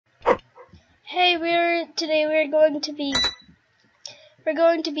Hey, today we're going to be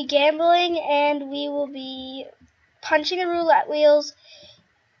gambling, and we will be punching the roulette wheels.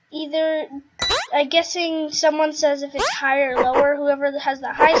 Either, I'm guessing someone says if it's higher or lower, whoever has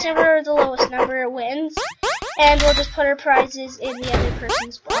the highest number or the lowest number wins. And we'll just put our prizes in the other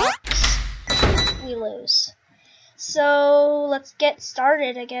person's box. We lose. So let's get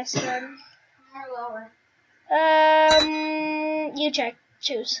started, I guess then. Higher or lower? You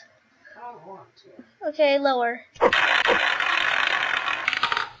choose. I don't want to. Okay, lower.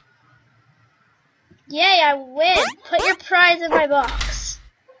 Yay, I win! Put your prize in my box.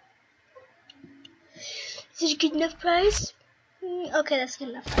 Is it a good enough prize? Okay, that's good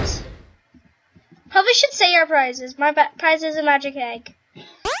enough prize. Probably should say our prizes. My prize is a magic egg.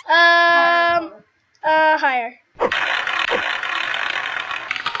 Higher.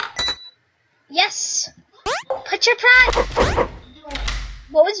 Yes! Put your prize!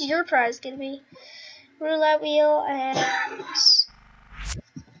 What was your prize gonna be? Roulette wheel and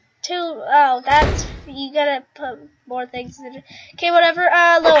two. Oh, that's, you gotta put more things in it. Okay, whatever.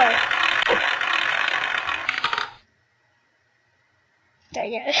 Lower.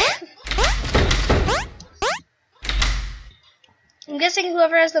 Dang it. I'm guessing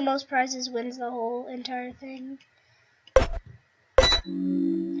whoever has the most prizes wins the whole entire thing.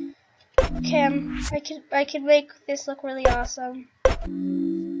 Okay, I can make this look really awesome.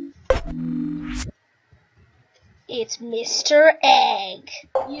 It's Mr. Egg.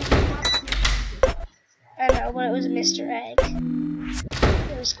 I know, but it was Mr. Egg.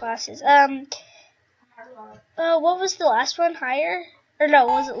 It was glasses. What was the last one? Higher? Or no,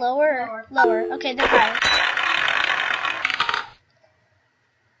 was it lower? Lower. Okay, then higher.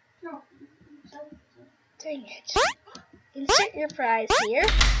 Dang it. Insert your prize here.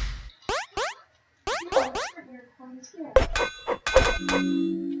 Oh God,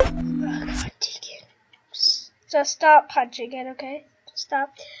 Deacon. Just stop punching it, okay? Just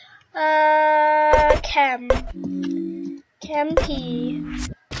stop. Chem P.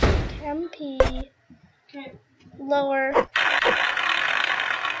 Lower.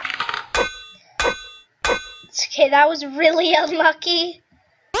 Okay, that was really unlucky.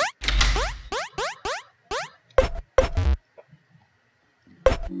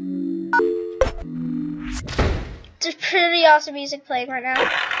 There's pretty awesome music playing right now.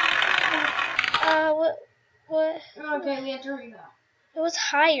 What? Okay, we have to read that. It was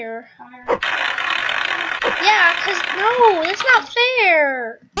higher. Yeah, no, that's not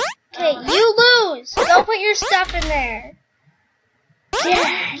fair. Okay, you lose. Don't put your stuff in there.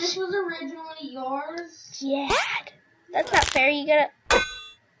 Dad. This was originally yours? Dad. That's not fair. You gotta.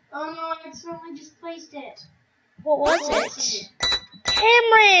 Oh no, I accidentally just placed it. What was it? What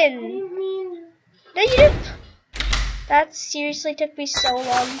Cameron! do you mean? No, you didn't. That seriously took me so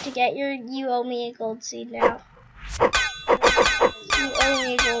long to get you owe me a gold seed now. You owe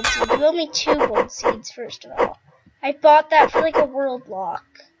me a gold seed. You owe me 2 gold seeds, first of all. I bought that for like a world lock.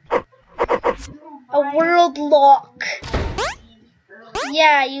 A world lock.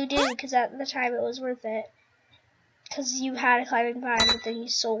 Yeah, you do, because at the time it was worth it. Because you had a climbing vine, but then you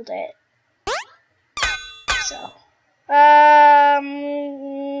sold it. So.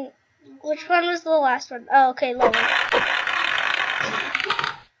 Which one was the last one? Oh, okay, lower.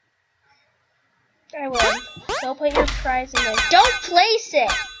 I win. Don't put your prize in there. Don't place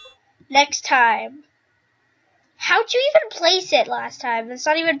it! Next time. How'd you even place it last time? That's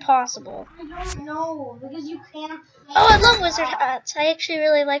not even possible. I don't know, because you can't. Oh, I love wizard hats. I actually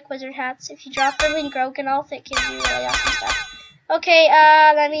really like wizard hats. If you drop them in Broken Elf, it gives you really awesome stuff. Okay,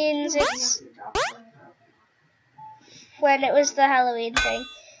 that means it's when it was the Halloween thing.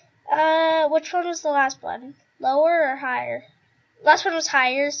 Which one was the last one? Lower or higher? Last one was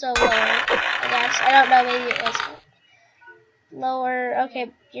higher, so lower, I guess. I don't know, maybe it was lower.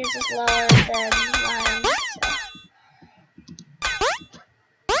 Okay, yours is lower than mine. So.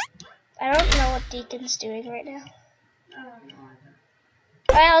 I don't know what Deacon's doing right now.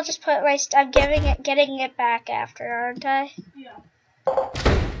 I'll just put my I'm getting it back after, aren't I? Yeah. Oh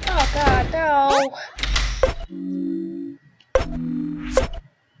God, no.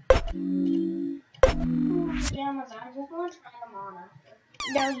 Pajamas, I just want to try them on after.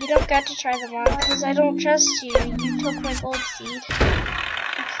 No, you don't got to try them on because I don't trust you. You took my gold seed. You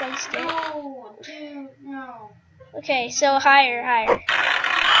placed it. No, dude, no. Okay, so higher. God.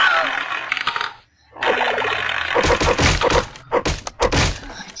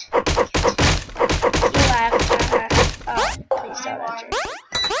 You laughed. Oh, please don't enter.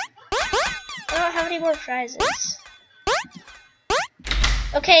 I don't have any more prizes.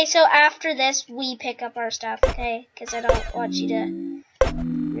 Okay, so after this, we pick up our stuff, okay? Because I don't want you to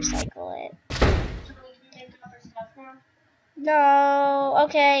recycle it. No.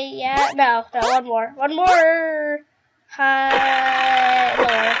 Okay. Yeah. No. No. One more. One more. High.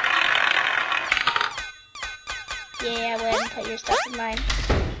 Lower. Yeah, win. Put your stuff in mine.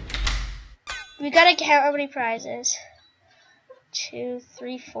 We gotta count how many prizes. 2,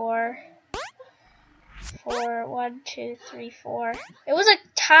 3, 4. 4. 1, 2, 3, 4. It was a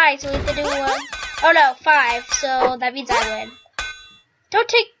tie, so we have to do one. Oh no, 5. So that means I win. Don't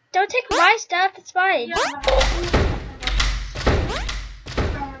take my stuff. It's mine.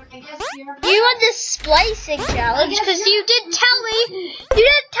 You won the splicing challenge because you didn't tell me. You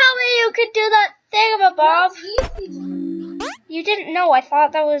didn't tell me you could do that thingamabob. You didn't know. I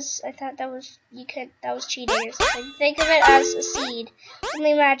thought that was you could. That was cheating or something. Think of it as a seed.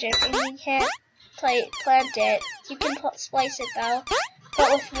 Only magic, and you can't plant it. You can splice it though.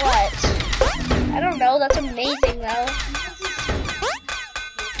 But with what? I don't know. That's amazing though.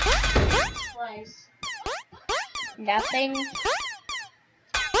 Nothing.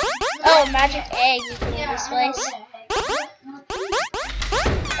 Oh, magic egg you can splice.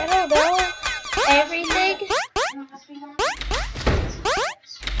 I don't know. Everything.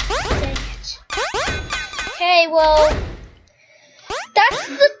 Okay, well, that's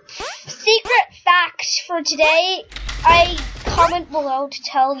the secret fact for today. Comment below to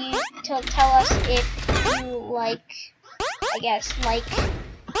tell us if you like, I guess, like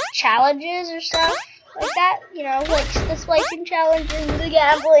challenges or stuff like that. You know, like the splicing challenge and the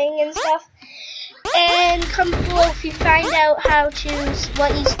gambling and stuff. And comment below if you find out what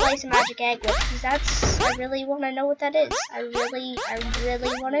you splice a magic egg with, because I really want to know what that is. I really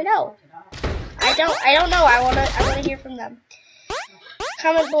want to know. I don't know. I want to hear from them.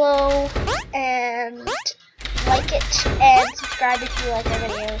 Comment below and like it and subscribe if you like our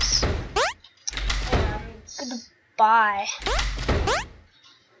videos. And goodbye.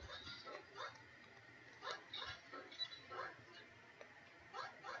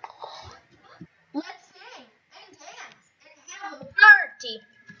 Let's sing and dance and have a party.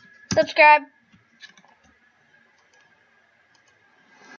 Subscribe.